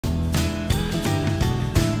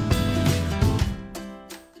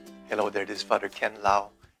Hello there, this is Father Ken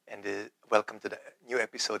Lau, and welcome to the new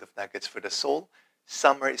episode of Nuggets for the Soul.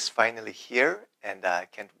 Summer is finally here, and I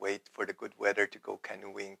can't wait for the good weather to go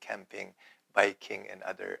canoeing, camping, biking,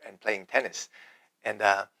 and playing tennis. And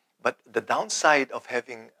but the downside of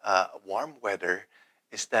having warm weather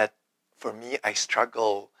is that for me, I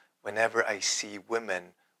struggle whenever I see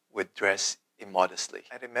women with dress immodestly.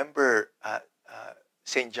 I remember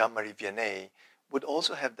Saint Jean Marie Vianney would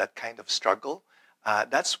also have that kind of struggle.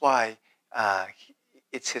 That's why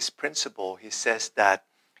it's his principle. He says that,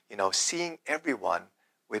 seeing everyone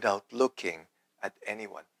without looking at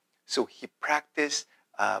anyone. So he practiced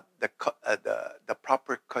the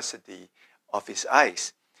proper custody of his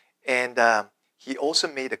eyes. And he also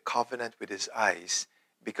made a covenant with his eyes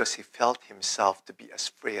because he felt himself to be as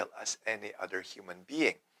frail as any other human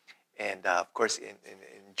being. And of course,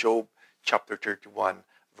 in Job chapter 31,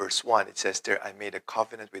 verse 1, it says there, I made a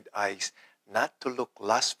covenant with eyes not to look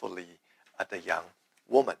lustfully at a young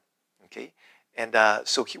woman. Okay? And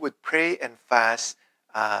so he would pray and fast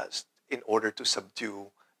in order to subdue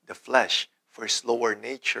the flesh, for his lower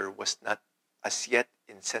nature was not as yet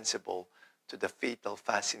insensible to the fatal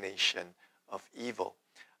fascination of evil.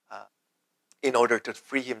 In order to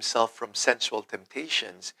free himself from sensual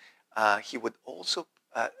temptations, he would also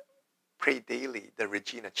pray daily the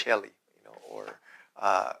Regina Coeli, or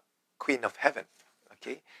Queen of Heaven.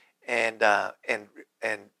 Okay, and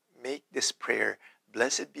make this prayer: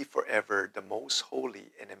 Blessed be forever the most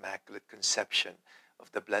holy and immaculate conception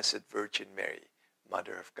of the Blessed Virgin Mary,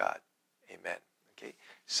 Mother of God. Amen. Okay,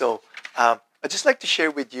 so I'd just like to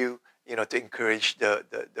share with you, to encourage the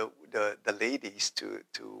ladies to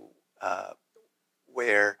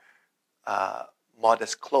wear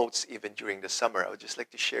modest clothes even during the summer. I would just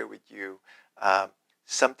like to share with you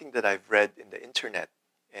something that I've read in the internet,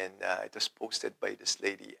 and it was posted by this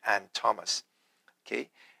lady, Ann Thomas. Okay,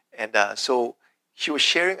 and so she was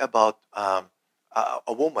sharing about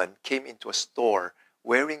a woman came into a store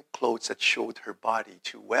wearing clothes that showed her body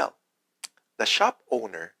too well. The shop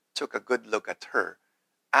owner took a good look at her,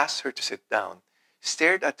 asked her to sit down,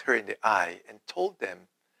 stared at her in the eye, and told them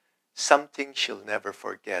something she'll never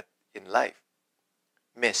forget in life.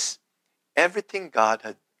 Miss, everything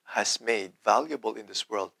God has made valuable in this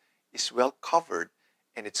world is well covered,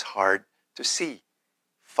 and it's hard to see,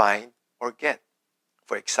 find, or get.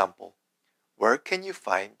 For example, where can you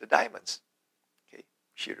find the diamonds? Okay,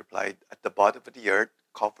 she replied, at the bottom of the earth,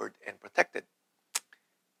 covered and protected.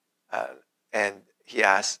 And he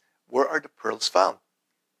asked, where are the pearls found?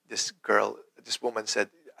 This woman said,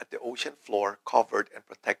 at the ocean floor, covered and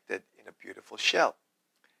protected in a beautiful shell.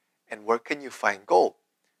 And where can you find gold?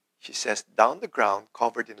 She says, down the ground,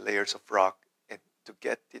 covered in layers of rock, and to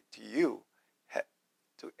get it to you,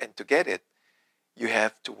 to get it, you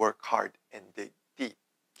have to work hard and dig deep.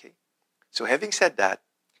 Okay. So having said that,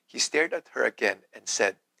 he stared at her again and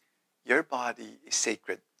said, your body is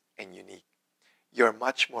sacred and unique. You're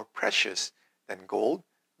much more precious than gold,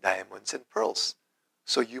 diamonds, and pearls.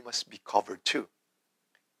 So you must be covered too.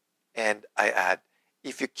 And I add,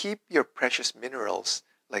 if you keep your precious minerals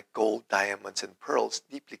like gold, diamonds, and pearls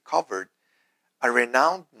deeply covered, a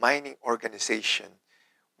renowned mining organization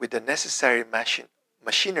with the necessary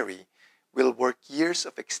machinery will work years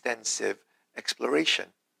of extensive exploration.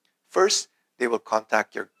 First, they will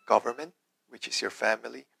contact your government, which is your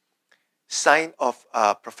family, sign off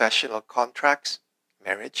professional contracts,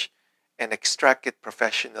 marriage, and extract it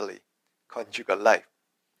professionally, conjugal life.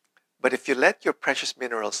 But if you let your precious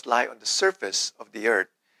minerals lie on the surface of the earth,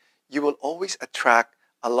 you will always attract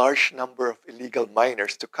a large number of illegal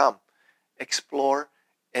miners to come, explore,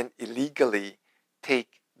 and illegally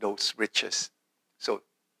take those riches. So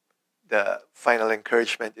the final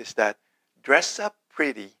encouragement is that dress up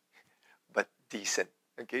pretty, but decent.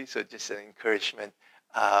 Okay, so just an encouragement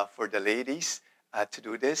for the ladies to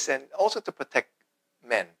do this, and also to protect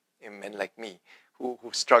men like me who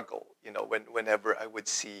struggle. Whenever I would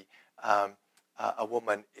see a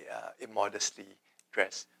woman immodestly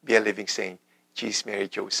dressed. Be a living saint. Jesus, Mary,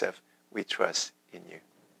 Joseph, we trust in you.